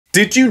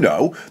Did you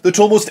know that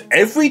almost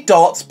every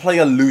darts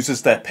player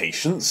loses their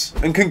patience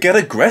and can get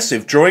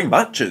aggressive during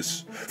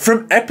matches?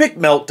 From epic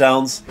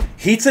meltdowns,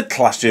 heated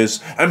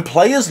clashes, and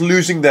players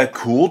losing their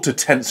cool to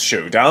tense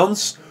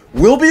showdowns,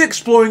 we'll be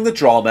exploring the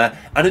drama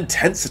and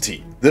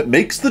intensity that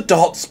makes the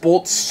darts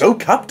sport so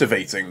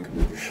captivating.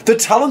 The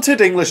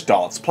talented English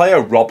darts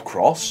player Rob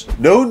Cross,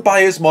 known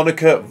by his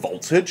moniker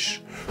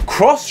Voltage,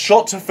 Cross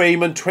shot to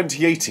fame in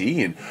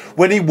 2018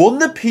 when he won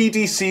the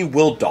PDC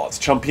World Darts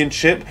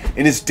Championship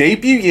in his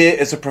debut year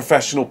as a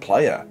professional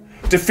player,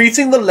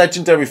 defeating the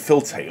legendary Phil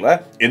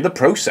Taylor in the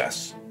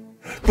process.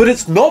 But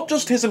it's not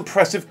just his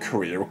impressive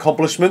career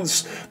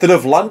accomplishments that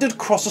have landed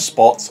Cross a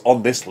spot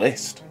on this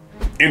list.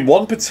 In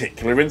one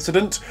particular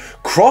incident,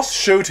 Cross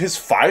showed his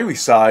fiery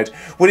side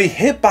when he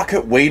hit back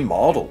at Wayne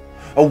Mardle,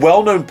 a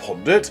well-known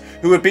pundit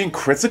who had been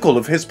critical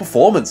of his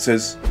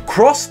performances.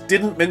 Cross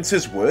didn't mince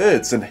his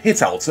words and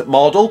hit out at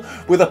Mardle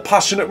with a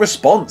passionate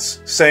response,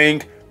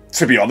 saying,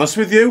 "To be honest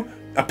with you,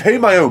 I pay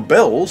my own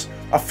bills,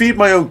 I feed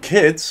my own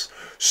kids,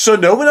 so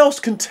no one else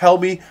can tell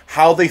me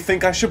how they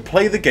think I should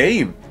play the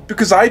game,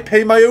 because I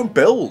pay my own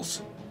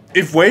bills.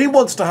 If Wayne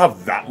wants to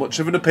have that much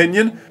of an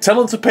opinion, tell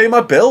him to pay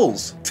my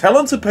bills. Tell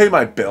him to pay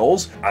my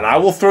bills, and I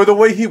will throw the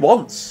way he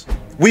wants."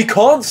 We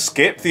can't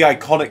skip the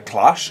iconic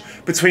clash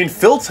between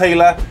Phil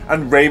Taylor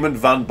and Raymond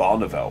van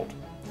Barneveld.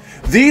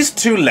 These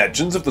two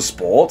legends of the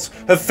sport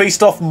have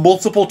faced off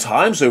multiple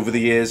times over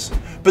the years,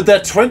 but their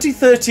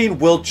 2013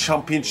 World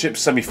Championship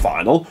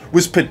semi-final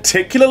was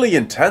particularly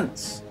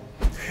intense.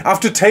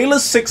 After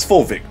Taylor's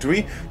 6-4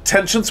 victory,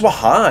 tensions were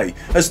high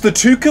as the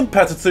two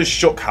competitors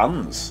shook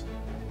hands.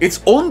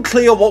 It's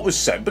unclear what was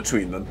said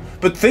between them,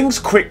 but things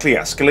quickly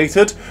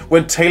escalated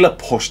when Taylor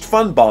pushed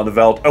van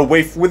Barneveld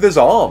away with his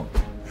arm.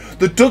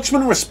 The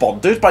Dutchman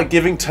responded by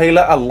giving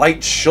Taylor a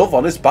light shove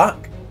on his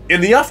back.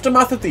 In the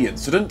aftermath of the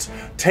incident,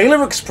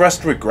 Taylor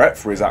expressed regret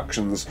for his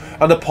actions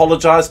and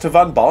apologised to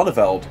van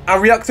Barneveld. "I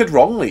reacted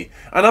wrongly,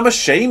 and I'm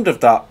ashamed of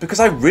that because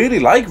I really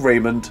like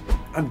Raymond.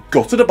 I'm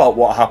gutted about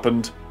what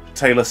happened,"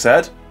 Taylor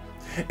said.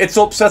 "It's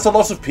upset a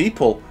lot of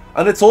people,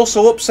 and it's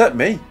also upset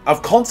me.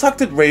 I've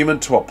contacted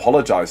Raymond to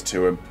apologise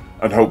to him,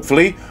 and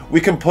hopefully we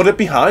can put it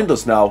behind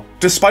us now."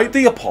 Despite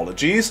the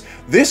apologies,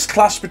 this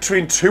clash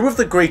between two of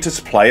the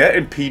greatest players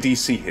in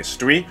PDC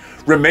history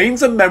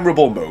remains a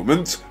memorable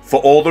moment for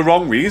all the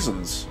wrong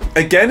reasons.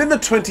 Again in the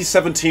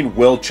 2017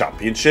 World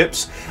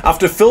Championships,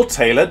 after Phil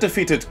Taylor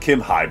defeated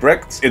Kim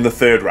Huybrechts in the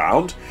third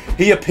round,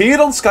 he appeared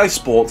on Sky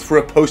Sports for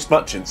a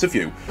post-match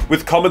interview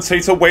with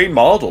commentator Wayne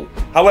Mardle.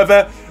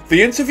 However,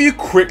 the interview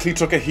quickly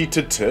took a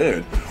heated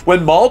turn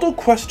when Mardle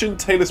questioned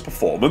Taylor's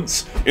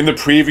performance in the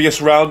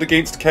previous round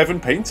against Kevin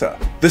Painter.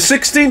 The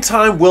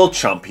 16-time world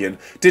champion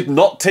did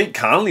not take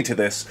kindly to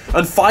this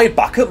and fired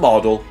back at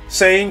Mardle,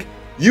 saying,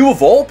 "You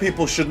of all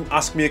people shouldn't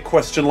ask me a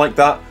question like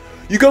that.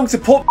 You're going to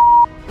put..."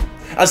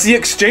 As the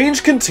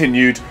exchange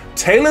continued,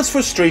 Taylor's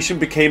frustration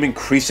became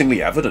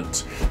increasingly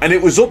evident, and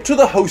it was up to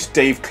the host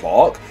Dave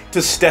Clark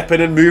to step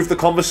in and move the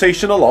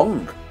conversation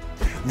along.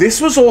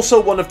 This was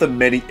also one of the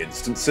many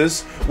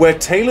instances where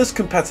Taylor's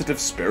competitive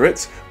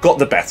spirit got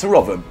the better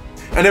of him,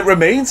 and it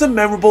remains a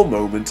memorable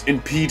moment in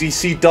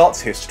PDC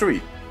darts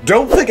history.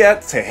 Don't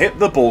forget to hit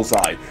the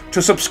bullseye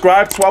to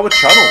subscribe to our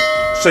channel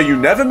so you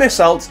never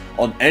miss out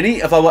on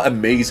any of our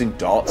amazing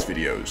darts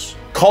videos.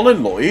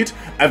 Colin Lloyd,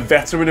 a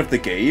veteran of the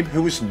game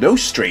who is no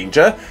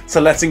stranger to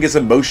letting his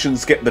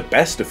emotions get the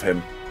best of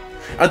him.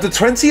 At the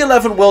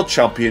 2011 World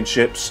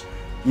Championships,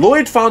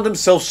 Lloyd found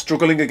himself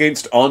struggling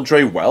against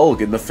Andre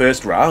Welg in the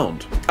first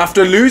round.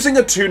 After losing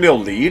a 2-0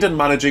 lead and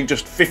managing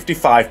just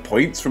 55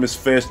 points from his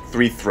first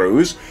 3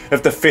 throws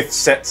of the 5th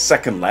set's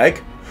second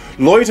leg,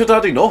 Lloyd had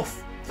had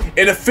enough.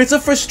 In a fit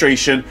of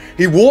frustration,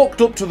 he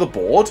walked up to the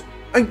board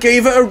and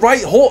gave it a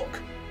right hook.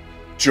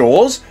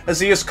 Jaws, as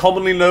he is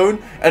commonly known,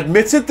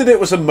 admitted that it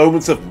was a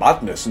moment of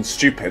madness and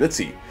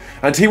stupidity,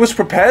 and he was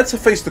prepared to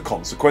face the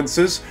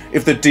consequences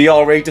if the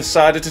DRA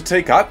decided to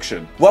take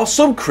action. While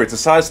some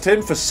criticised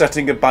him for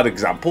setting a bad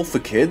example for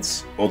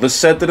kids, others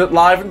said that it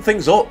livened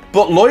things up.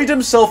 But Lloyd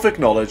himself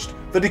acknowledged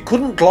that he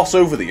couldn't gloss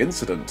over the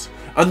incident,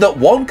 and that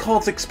one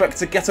can't expect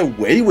to get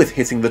away with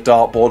hitting the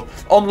dartboard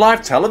on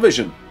live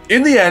television.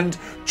 In the end,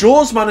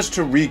 Jaws managed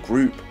to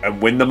regroup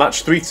and win the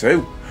match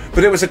 3-2.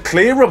 But it was a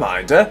clear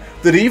reminder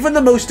that even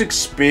the most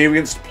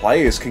experienced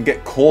players can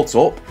get caught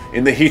up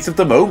in the heat of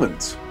the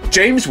moment.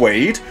 James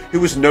Wade, who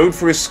was known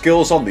for his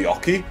skills on the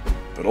oche,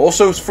 but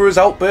also for his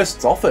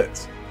outbursts off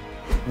it.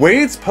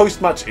 Wade's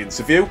post-match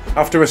interview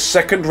after a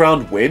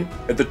second-round win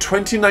at the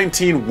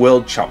 2019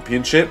 World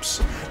Championships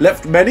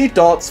left many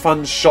darts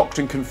fans shocked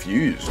and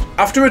confused.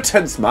 After a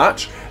tense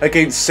match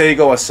against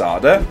Seigo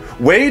Asada,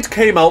 Wade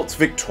came out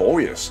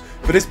victorious,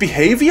 but his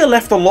behaviour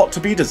left a lot to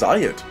be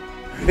desired.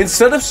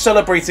 Instead of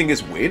celebrating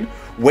his win,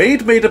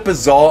 Wade made a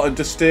bizarre and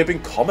disturbing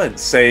comment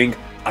saying,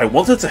 "I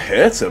wanted to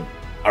hurt him.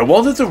 I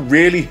wanted to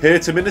really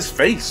hurt him in his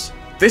face."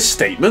 This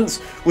statement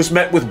was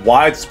met with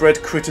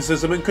widespread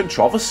criticism and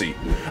controversy,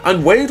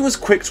 and Wade was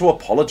quick to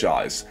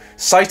apologise,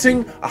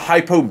 citing a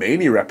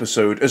hypomania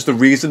episode as the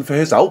reason for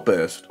his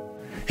outburst.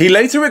 He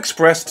later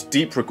expressed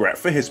deep regret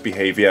for his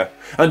behaviour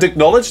and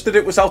acknowledged that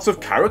it was out of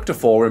character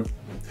for him.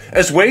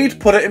 As Wade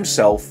put it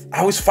himself,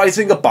 "I was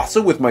fighting a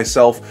battle with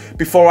myself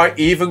before I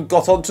even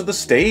got onto the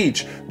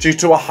stage due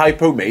to a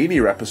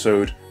hypomania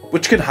episode,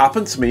 which can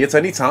happen to me at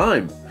any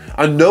time.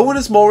 And no one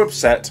is more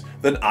upset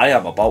than I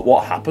am about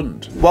what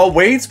happened." While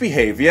Wade's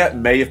behaviour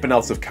may have been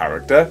out of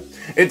character,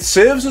 it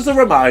serves as a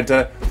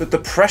reminder that the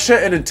pressure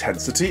and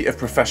intensity of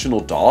professional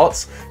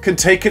darts can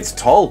take its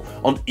toll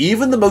on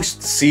even the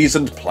most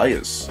seasoned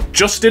players.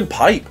 Justin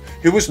Pipe,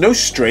 who was no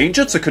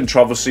stranger to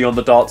controversy on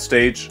the dart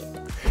stage.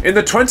 In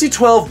the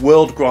 2012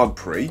 World Grand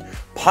Prix,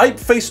 Pipe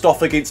faced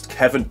off against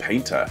Kevin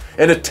Painter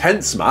in a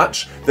tense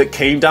match that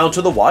came down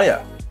to the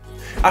wire.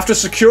 After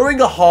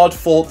securing a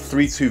hard-fought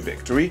 3-2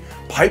 victory,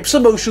 Pipe's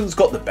emotions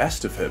got the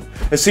best of him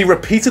as he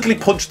repeatedly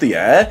punched the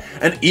air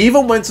and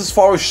even went as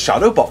far as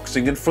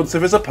shadowboxing in front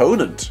of his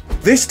opponent.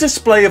 This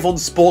display of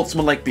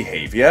unsportsmanlike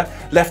behaviour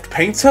left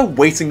Painter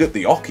waiting at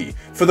the oche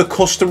for the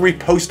customary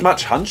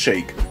post-match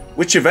handshake,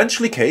 which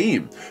eventually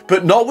came,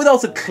 but not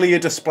without a clear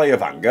display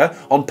of anger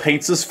on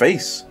Painter's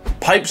face.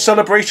 Pipe's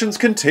celebrations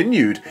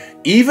continued,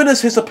 even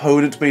as his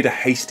opponent made a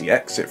hasty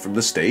exit from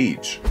the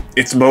stage.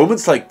 It's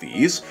moments like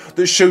these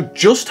that show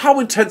just how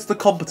intense the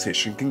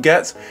competition can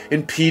get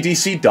in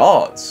PDC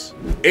darts.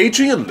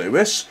 Adrian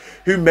Lewis,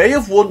 who may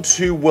have won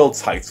 2 world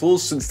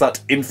titles since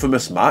that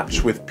infamous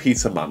match with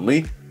Peter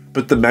Manley,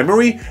 but the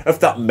memory of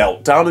that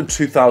meltdown in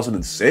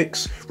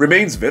 2006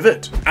 remains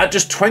vivid. At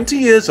just 20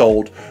 years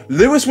old,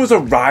 Lewis was a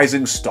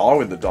rising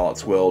star in the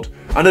darts world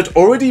and had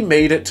already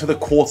made it to the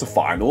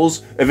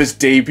quarterfinals of his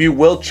debut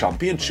World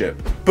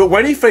Championship. But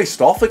when he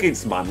faced off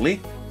against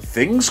Manley,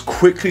 things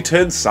quickly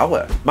turned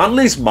sour.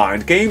 Manley's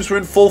mind games were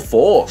in full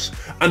force,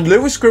 and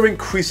Lewis grew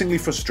increasingly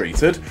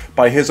frustrated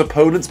by his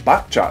opponent's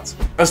backchat.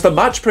 As the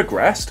match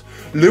progressed,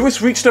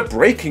 Lewis reached a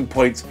breaking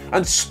point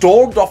and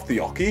stormed off the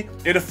oche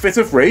in a fit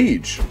of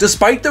rage.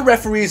 Despite the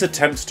referee's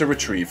attempts to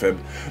retrieve him,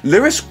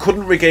 Lewis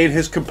couldn't regain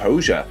his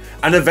composure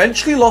and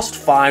eventually lost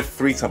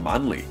 5-3 to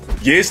Manley.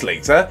 Years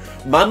later,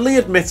 Manley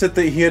admitted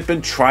that he had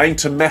been trying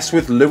to mess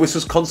with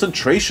Lewis's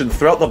concentration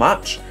throughout the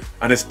match,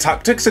 and his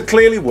tactics had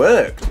clearly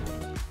worked.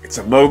 It's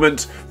a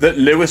moment that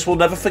Lewis will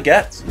never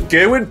forget.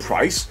 Gerwyn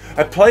Price,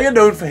 a player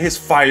known for his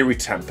fiery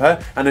temper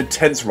and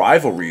intense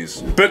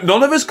rivalries, but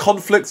none of his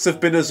conflicts have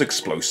been as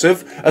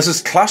explosive as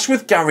his clash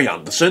with Gary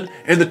Anderson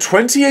in the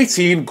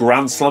 2018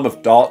 Grand Slam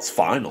of Darts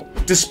final.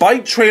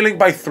 Despite trailing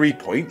by 3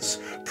 points,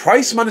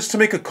 Price managed to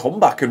make a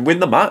comeback and win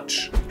the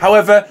match.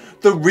 However,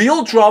 the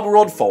real drama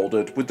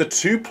unfolded with the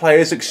 2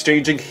 players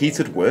exchanging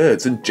heated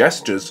words and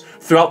gestures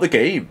throughout the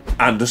game.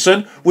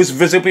 Anderson was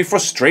visibly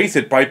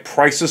frustrated by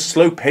Price's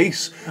slow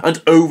pace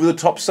and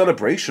over-the-top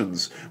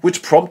celebrations,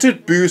 which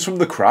prompted boos from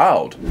the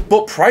crowd.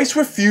 But Price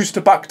refused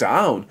to back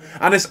down,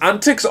 and his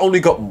antics only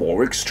got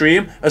more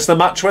extreme as the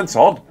match went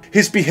on.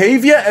 His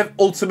behaviour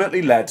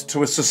ultimately led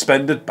to a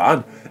suspended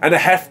ban and a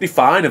hefty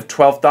fine of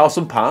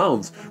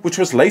 £12,000, which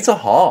was later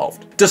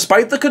halved.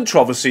 Despite the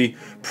controversy,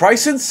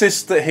 Price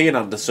insists that he and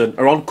Anderson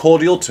are on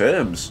cordial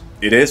terms.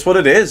 "It is what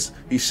it is,"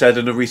 he said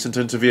in a recent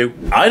interview.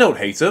 "I don't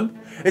hate him.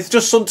 It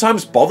just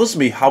sometimes bothers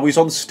me how he's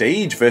on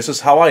stage versus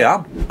how I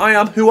am. I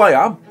am who I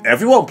am.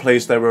 Everyone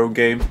plays their own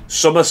game.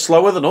 Some are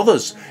slower than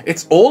others.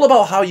 It's all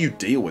about how you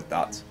deal with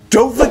that."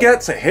 Don't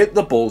forget to hit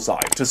the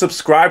bullseye to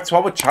subscribe to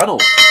our channel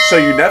so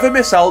you never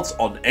miss out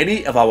on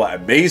any of our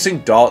amazing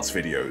darts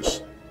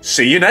videos.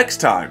 See you next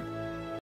time.